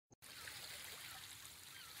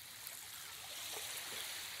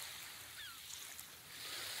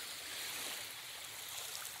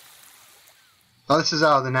Now, this is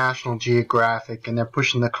out of the National Geographic, and they're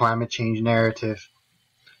pushing the climate change narrative.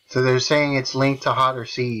 So they're saying it's linked to hotter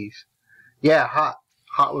seas. Yeah, hot.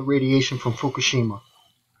 Hot with radiation from Fukushima.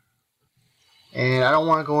 And I don't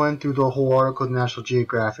want to go in through the whole article of National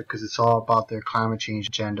Geographic because it's all about their climate change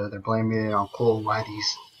agenda. They're blaming it on coal, why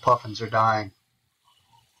these puffins are dying.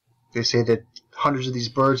 They say that hundreds of these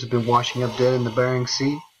birds have been washing up dead in the Bering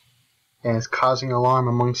Sea, and it's causing alarm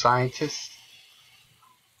among scientists.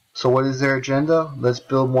 So what is their agenda? Let's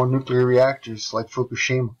build more nuclear reactors like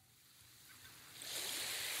Fukushima.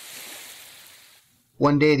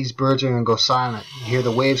 One day these birds are going to go silent. You hear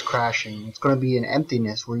the waves crashing. It's going to be an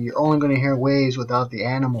emptiness where you're only going to hear waves without the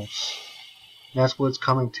animals. And that's what it's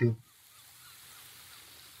coming to.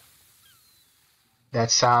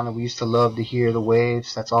 That sound that we used to love to hear, the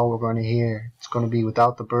waves, that's all we're going to hear. It's going to be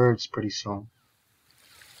without the birds pretty soon.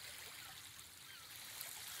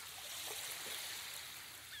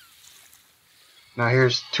 Now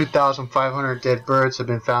here's 2,500 dead birds have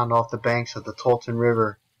been found off the banks of the Tolton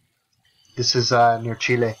River. This is near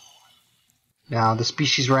Chile. Now the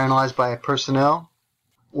species were analyzed by personnel,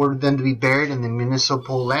 ordered them to be buried in the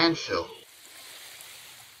municipal landfill.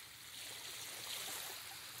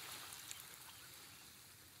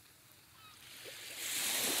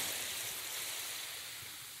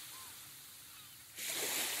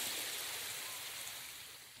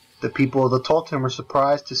 The people of the Tolton were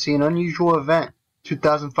surprised to see an unusual event.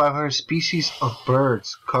 2,500 species of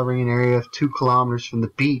birds covering an area of 2 kilometers from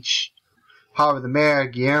the beach. However, the mayor,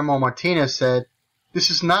 Guillermo Martinez, said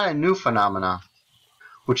this is not a new phenomenon,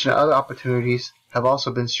 which in other opportunities have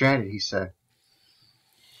also been stranded, he said.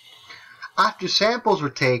 After samples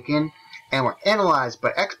were taken and were analyzed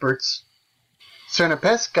by experts,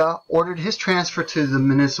 Cernapesca ordered his transfer to the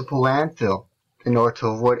municipal landfill in order to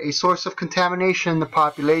avoid a source of contamination in the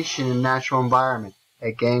population and natural environment.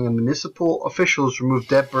 A gang of municipal officials removed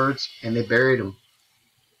dead birds and they buried them.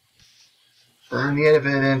 Burn the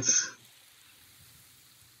evidence.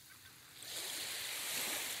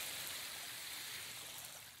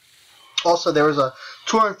 Also, there was a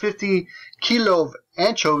 250 kilo of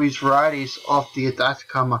anchovies varieties off the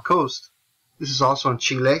Atacama coast. This is also in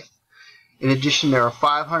Chile. In addition, there are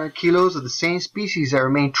 500 kilos of the same species that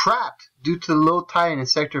remain trapped due to the low tide in a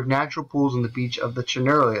sector of natural pools on the beach of the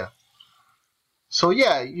Chernarlia. So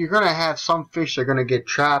yeah, you're going to have some fish that are going to get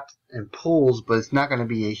trapped in pools, but it's not going to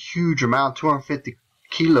be a huge amount, 250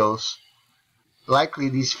 kilos. Likely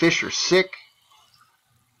these fish are sick.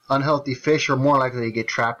 Unhealthy fish are more likely to get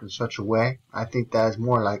trapped in such a way. I think that is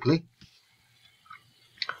more likely.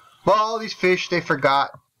 But all these fish, they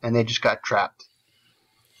forgot, and they just got trapped.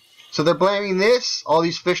 So they're blaming this, all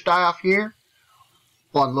these fish die off here,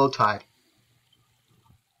 on low tide.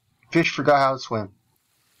 Fish forgot how to swim.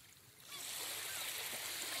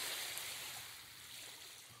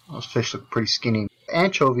 Those fish look pretty skinny.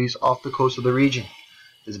 Anchovies off the coast of the region.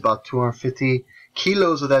 There's about 250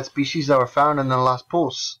 kilos of that species that were found in the Las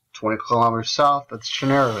Pos, 20 kilometers south of the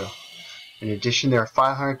Chernarlia. In addition, there are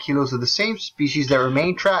 500 kilos of the same species that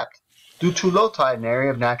remain trapped due to low tide in an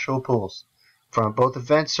area of natural pools. From both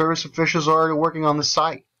events, service officials are already working on the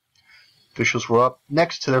site. Officials were up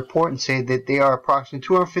next to their port and say that they are approximately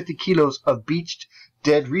 250 kilos of beached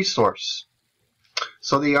dead resource.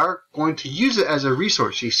 So they are going to use it as a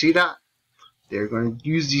resource. You see that? They're going to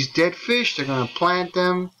use these dead fish. They're going to plant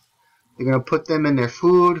them. They're going to put them in their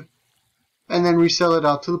food. And then resell it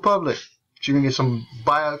out to the public. So you're going to get some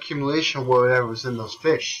bioaccumulation of whatever was in those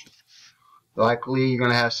fish. Likely you're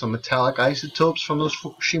going to have some metallic isotopes from those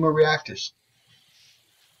Fukushima reactors.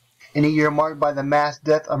 In a year marked by the mass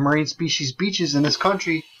death of marine species beaches in this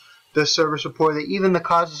country, the service reported that even the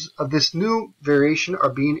causes of this new variation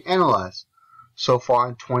are being analyzed. So far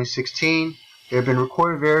in 2016, there have been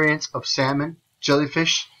recorded variants of salmon,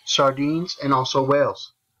 jellyfish, sardines, and also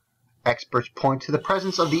whales. Experts point to the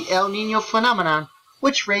presence of the El Niño phenomenon,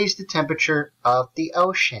 which raised the temperature of the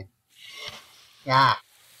ocean. Yeah.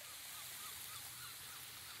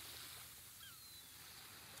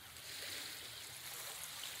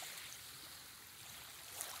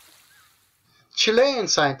 Chilean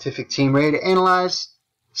scientific team ready to analyze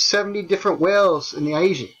 70 different whales in the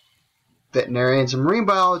Aegean. Veterinarians and marine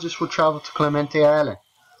biologists will travel to Clemente Island,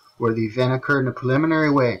 where the event occurred in a preliminary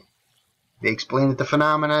way. They explained that the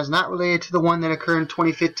phenomenon is not related to the one that occurred in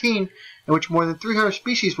 2015, in which more than 300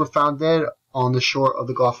 species were found dead on the shore of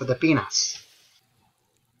the Gulf of the Pinas.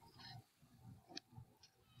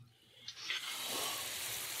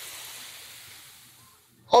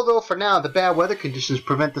 Although for now the bad weather conditions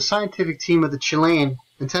prevent the scientific team of the Chilean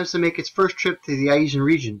intends to make its first trip to the Aegean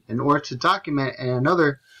region in order to document and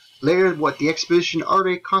another layer what the expedition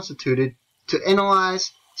already constituted to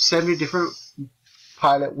analyze 70 different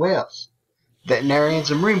pilot whales.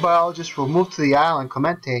 Veterinarians and marine biologists were moved to the island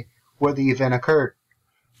Clemente where the event occurred.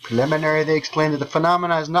 Preliminarily, they explained that the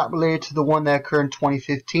phenomenon is not related to the one that occurred in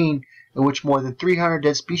 2015, in which more than 300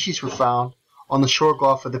 dead species were found on the shore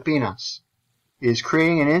Gulf of the Pinas. It is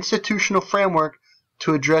creating an institutional framework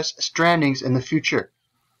to address strandings in the future,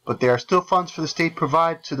 but there are still funds for the state to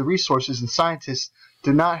provide to the resources, and scientists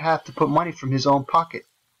do not have to put money from his own pocket,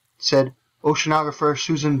 said oceanographer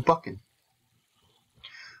Susan Buchan.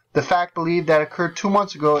 The fact believed that occurred 2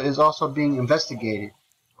 months ago is also being investigated,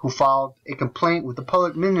 who filed a complaint with the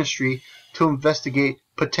public ministry to investigate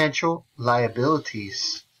potential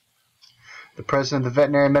liabilities. The president of the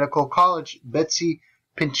Veterinary Medical College, Betsy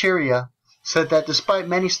Pincheria, said that despite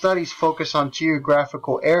many studies focused on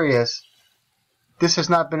geographical areas, this has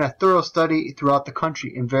not been a thorough study throughout the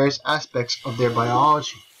country in various aspects of their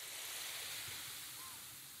biology.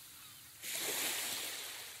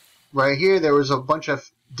 Right here, there was a bunch of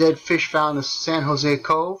dead fish found in San Jose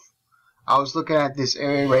Cove. I was looking at this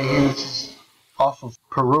area right here, which is off of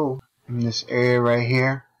Peru, in this area right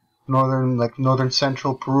here, northern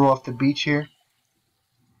central Peru off the beach here.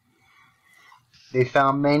 They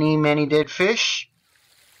found many dead fish.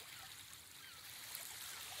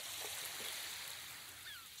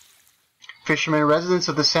 Fishermen residents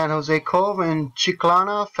of the San Jose Cove in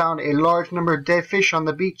Chiclana found a large number of dead fish on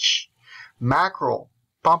the beach. Mackerel,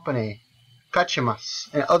 pompano, cachimas,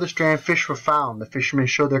 and other stranded fish were found. The fishermen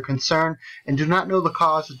showed their concern and do not know the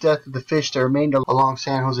cause of death of the fish that remained along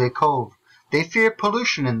San Jose Cove. They feared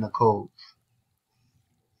pollution in the cove.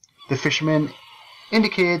 The fishermen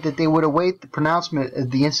indicated that they would await the pronouncement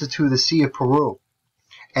of the Institute of the Sea of Peru,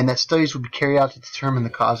 and that studies would be carried out to determine the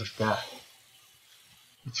cause of death.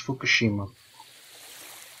 It's Fukushima.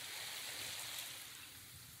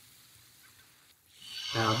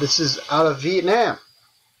 Now this is out of Vietnam.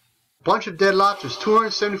 Bunch of dead lobsters,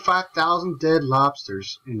 275,000 dead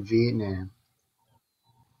lobsters in Vietnam.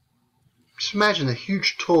 Just imagine the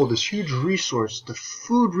huge toll, this huge resource, the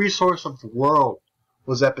food resource of the world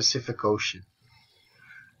was that Pacific Ocean.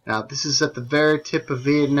 Now this is at the very tip of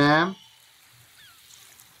Vietnam.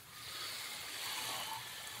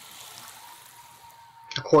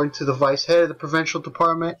 According to the vice head of the Provincial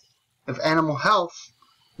Department of Animal Health,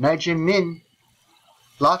 Najim Min,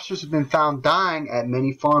 lobsters have been found dying at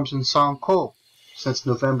many farms in Song Co since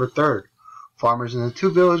November 3rd. Farmers in the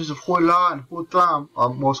two villages of Hoi La and Hoi Tham are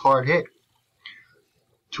most hard hit.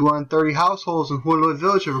 230 households in Hoi Loi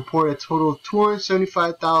village have reported a total of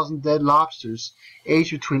 275,000 dead lobsters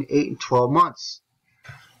aged between 8 and 12 months.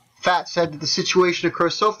 Phat said that the situation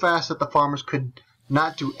occurred so fast that the farmers could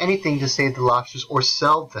not do anything to save the lobsters or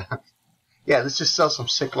sell them. Yeah, let's just sell some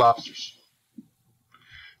sick lobsters.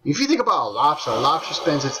 If you think about a lobster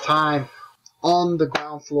spends its time on the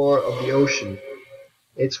ground floor of the ocean.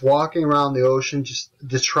 It's walking around the ocean, just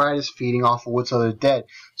detritus feeding off of what's other dead.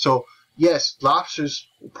 So, yes, lobsters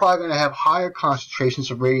are probably going to have higher concentrations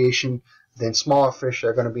of radiation than smaller fish that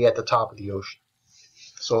are going to be at the top of the ocean.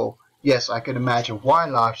 So, yes, I can imagine why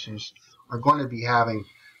lobsters are going to be having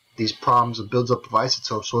these problems of builds-up of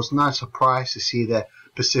isotopes. So it's not a surprise to see that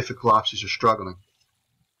Pacific lobsters are struggling.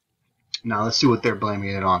 Now, let's see what they're blaming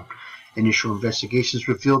it on. Initial investigations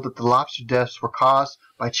revealed that the lobster deaths were caused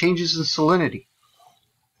by changes in salinity,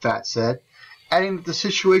 Phat said, adding that the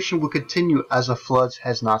situation will continue as the floods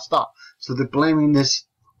has not stopped. So they're blaming this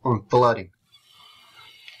on flooding.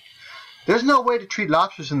 There's no way to treat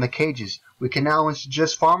lobsters in the cages. We can now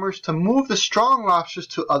suggest farmers to move the strong lobsters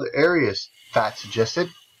to other areas, Phat suggested.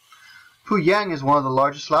 Phu Yang is one of the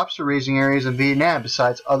largest lobster raising areas in Vietnam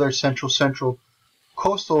besides other central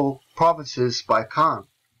coastal provinces by Can.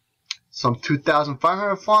 Some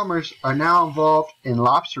 2,500 farmers are now involved in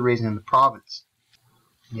lobster raising in the province.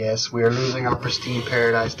 Yes, we are losing our pristine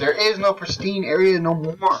paradise. There is no pristine area no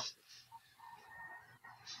more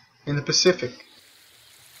in the Pacific.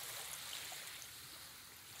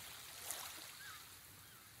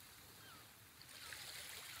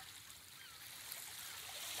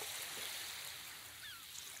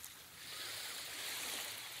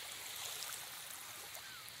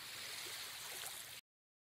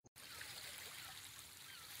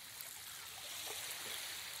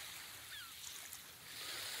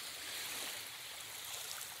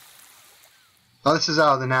 Now, this is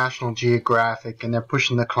out of the National Geographic, and they're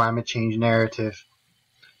pushing the climate change narrative.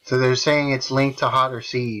 So they're saying it's linked to hotter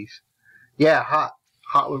seas. Yeah,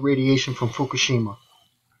 hot with radiation from Fukushima.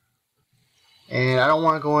 And I don't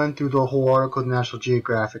want to go in through the whole article of the National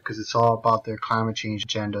Geographic because it's all about their climate change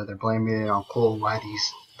agenda. They're blaming it on coal, why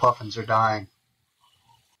these puffins are dying.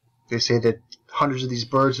 They say that Hundreds of these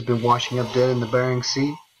birds have been washing up dead in the Bering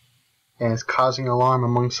Sea, and it's causing alarm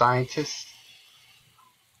among scientists.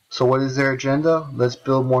 So what is their agenda? Let's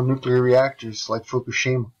build more nuclear reactors like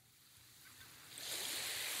Fukushima.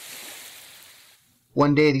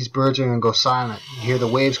 One day these birds are going to go silent. You hear the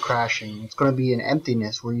waves crashing. It's going to be an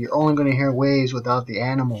emptiness where you're only going to hear waves without the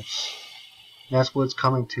animals. And that's what it's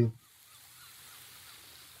coming to.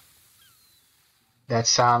 That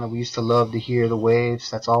sound that we used to love to hear, the waves,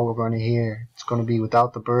 that's all we're going to hear. It's going to be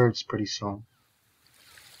without the birds pretty soon.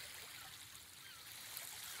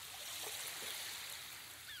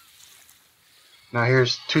 Now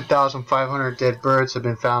here's 2,500 dead birds have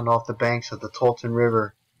been found off the banks of the Tolton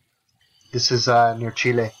River. This is near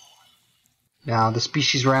Chile. Now the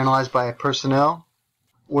species were analyzed by personnel,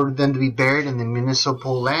 ordered them to be buried in the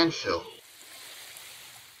municipal landfill.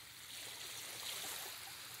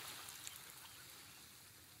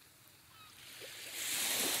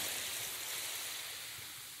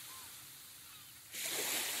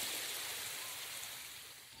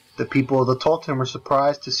 The people of the Tolton were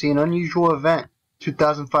surprised to see an unusual event.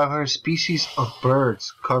 2,500 species of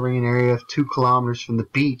birds covering an area of 2 kilometers from the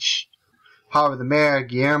beach. However, the mayor,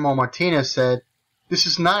 Guillermo Martinez, said, "This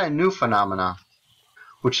is not a new phenomenon,"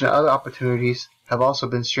 which in other opportunities have also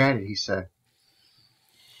been stranded, he said.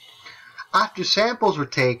 After samples were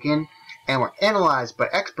taken and were analyzed by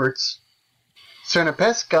experts,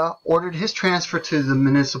 Cernapesca ordered his transfer to the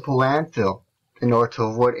municipal landfill in order to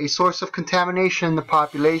avoid a source of contamination in the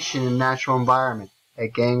population and natural environment. A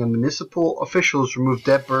gang of municipal officials removed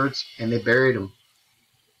dead birds and they buried them.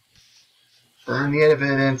 Burn the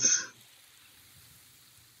evidence.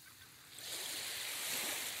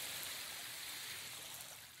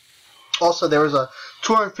 Also, there was a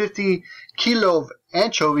 250 kilo of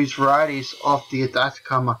anchovies varieties off the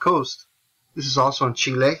Atacama coast. This is also in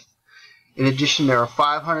Chile. In addition, there are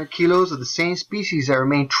 500 kilos of the same species that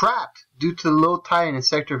remain trapped due to the low tide in a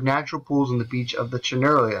sector of natural pools on the beach of the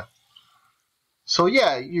Chernarlia. So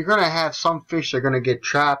yeah, you're going to have some fish that are going to get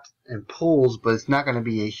trapped in pools, but it's not going to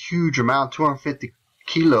be a huge amount, 250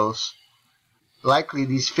 kilos. Likely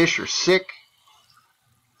these fish are sick.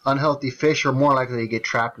 Unhealthy fish are more likely to get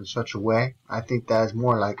trapped in such a way. I think that is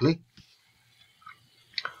more likely.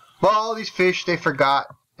 But all these fish, they forgot,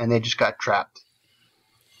 and they just got trapped.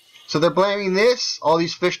 So they're blaming this, all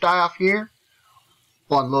these fish die off here,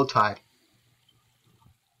 on low tide.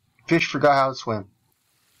 Fish forgot how to swim.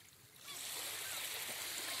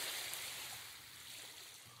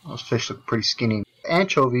 Those fish look pretty skinny.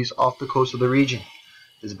 Anchovies off the coast of the region.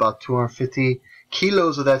 There's about 250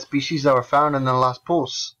 kilos of that species that were found in the Las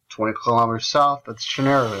Pulses, 20 kilometers south of the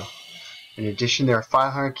Chernarlia. In addition, there are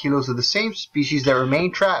 500 kilos of the same species that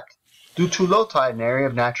remain trapped due to low tide in the area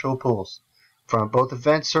of natural pools. From both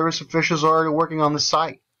events, service officials are already working on the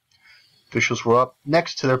site. Officials were up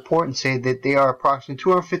next to their port and say that they are approximately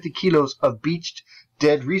 250 kilos of beached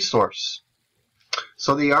dead resource.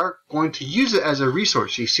 So they are going to use it as a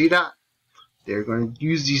resource. You see that? They're going to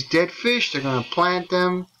use these dead fish. They're going to plant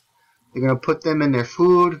them. They're going to put them in their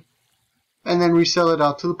food and then resell it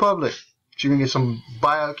out to the public. So you're going to get some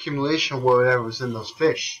bioaccumulation of whatever was in those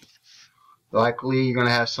fish. Likely you're going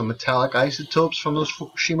to have some metallic isotopes from those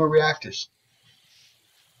Fukushima reactors.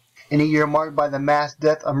 In a year marked by the mass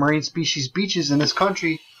death of marine species beaches in this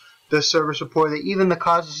country, the service reported that even the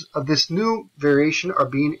causes of this new variation are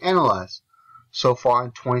being analyzed. So far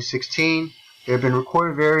in 2016, there have been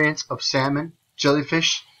recorded variants of salmon,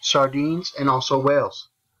 jellyfish, sardines, and also whales.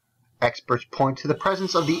 Experts point to the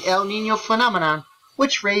presence of the El Niño phenomenon,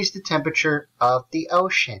 which raised the temperature of the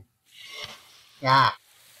ocean. Yeah.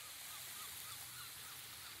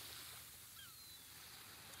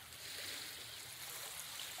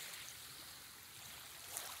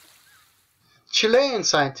 Chilean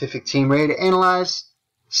scientific team ready to analyze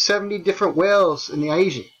 70 different whales in the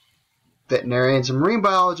Asian. Veterinarians and marine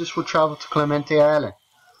biologists will travel to Clemente Island,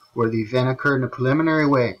 where the event occurred in a preliminary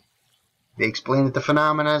way. They explained that the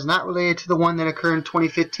phenomenon is not related to the one that occurred in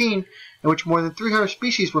 2015, in which more than 300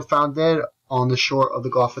 species were found dead on the shore of the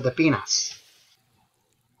Gulf of the Pinas.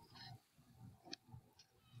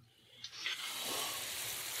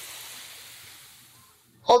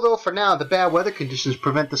 Although for now the bad weather conditions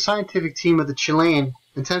prevent the scientific team of the Chilean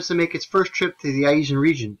intends to make its first trip to the Asian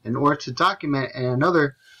region in order to document and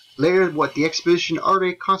another later what the expedition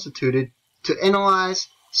already constituted to analyze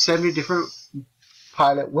 70 different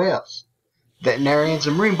pilot whales. Veterinarians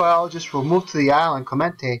and marine biologists will move to the island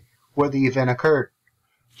Clemente where the event occurred.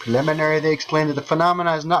 Preliminary, they explained that the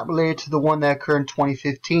phenomenon is not related to the one that occurred in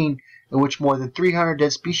 2015, in which more than 300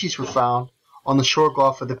 dead species were found on the shore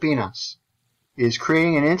Gulf of the Pinas. It is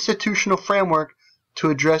creating an institutional framework to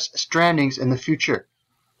address strandings in the future,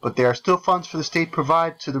 but there are still funds for the state to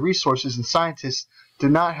provide to the resources, and scientists do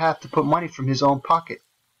not have to put money from his own pocket,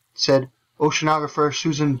 said oceanographer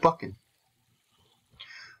Susan Buchan.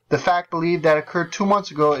 The fact believed that occurred 2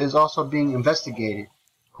 months ago is also being investigated,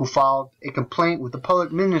 who filed a complaint with the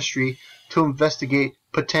public ministry to investigate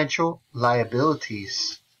potential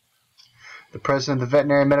liabilities. The president of the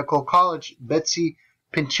Veterinary Medical College, Betsy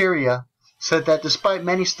Pincheria, said that despite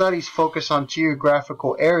many studies focused on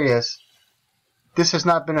geographical areas, this has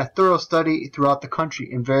not been a thorough study throughout the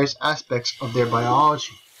country in various aspects of their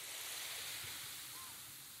biology.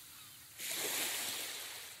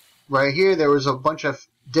 Right here, there was a bunch of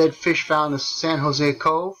dead fish found in San Jose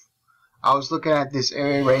Cove. I was looking at this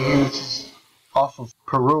area right here. This is off of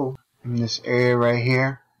Peru. In this area right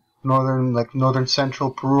here, northern central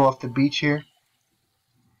Peru, off the beach here.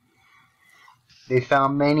 They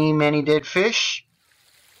found many dead fish.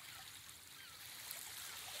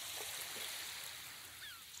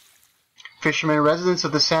 Fishermen residents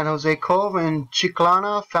of the San Jose Cove in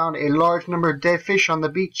Chiclana found a large number of dead fish on the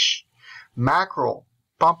beach. Mackerel,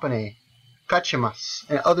 pompano, cachimas,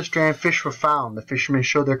 and other stranded fish were found. The fishermen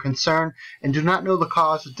showed their concern and do not know the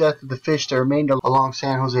cause of death of the fish that remained along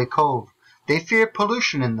San Jose Cove. They fear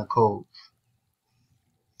pollution in the cove.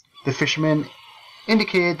 The fishermen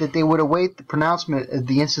indicated that they would await the pronouncement of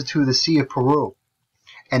the Institute of the Sea of Peru,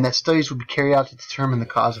 and that studies would be carried out to determine the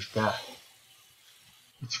cause of death.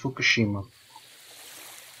 It's Fukushima.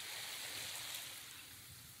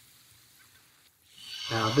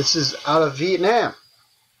 Now this is out of Vietnam.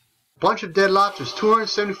 Bunch of dead lobsters.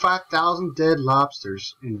 275,000 dead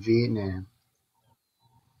lobsters in Vietnam.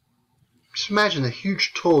 Just imagine the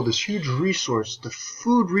huge toll, this huge resource, the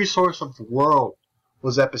food resource of the world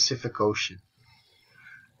was that Pacific Ocean.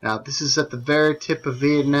 Now this is at the very tip of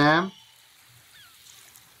Vietnam.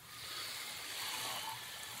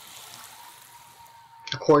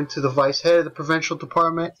 According to the vice head of the Provincial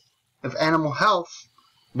Department of Animal Health,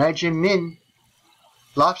 Najin Min,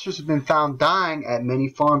 lobsters have been found dying at many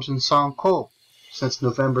farms in Song Co since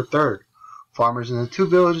November 3rd. Farmers in the two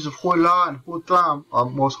villages of Hoi La and Hoi Tlam are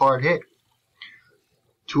most hard hit.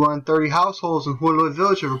 230 households in Hoi Loi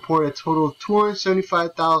village have reported a total of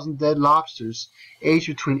 275,000 dead lobsters aged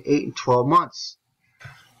between 8 and 12 months.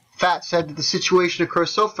 Fat said that the situation occurred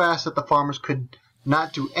so fast that the farmers could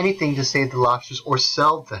not do anything to save the lobsters or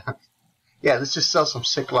sell them. Yeah, let's just sell some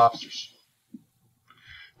sick lobsters.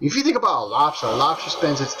 If you think about a lobster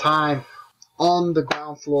spends its time on the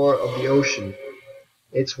ground floor of the ocean.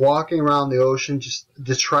 It's walking around the ocean, just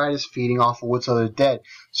detritus feeding off of what's other dead.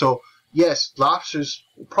 So, yes, lobsters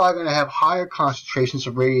are probably going to have higher concentrations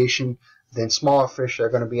of radiation than smaller fish that are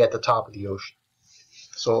going to be at the top of the ocean.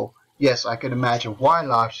 So, yes, I can imagine why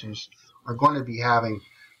lobsters are going to be having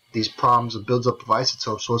these problems of builds up of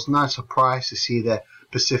isotopes. So it's not a surprise to see that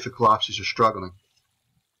Pacific lobsters are struggling.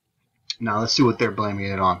 Now let's see what they're blaming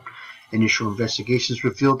it on. Initial investigations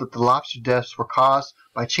revealed that the lobster deaths were caused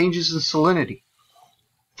by changes in salinity,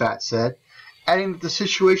 Fat said, adding that the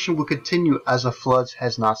situation will continue as the floods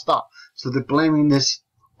has not stopped. So they're blaming this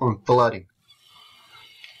on flooding.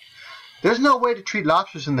 There's no way to treat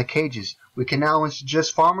lobsters in the cages. We can now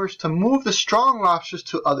suggest farmers to move the strong lobsters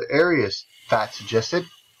to other areas, Fat suggested.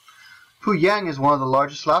 Phu Yang is one of the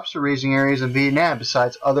largest lobster raising areas in Vietnam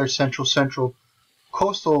besides other central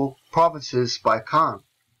coastal provinces by Can.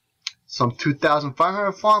 Some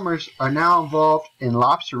 2,500 farmers are now involved in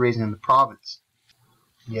lobster raising in the province.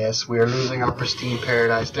 Yes, we are losing our pristine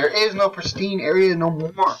paradise. There is no pristine area no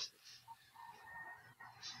more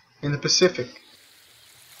in the Pacific.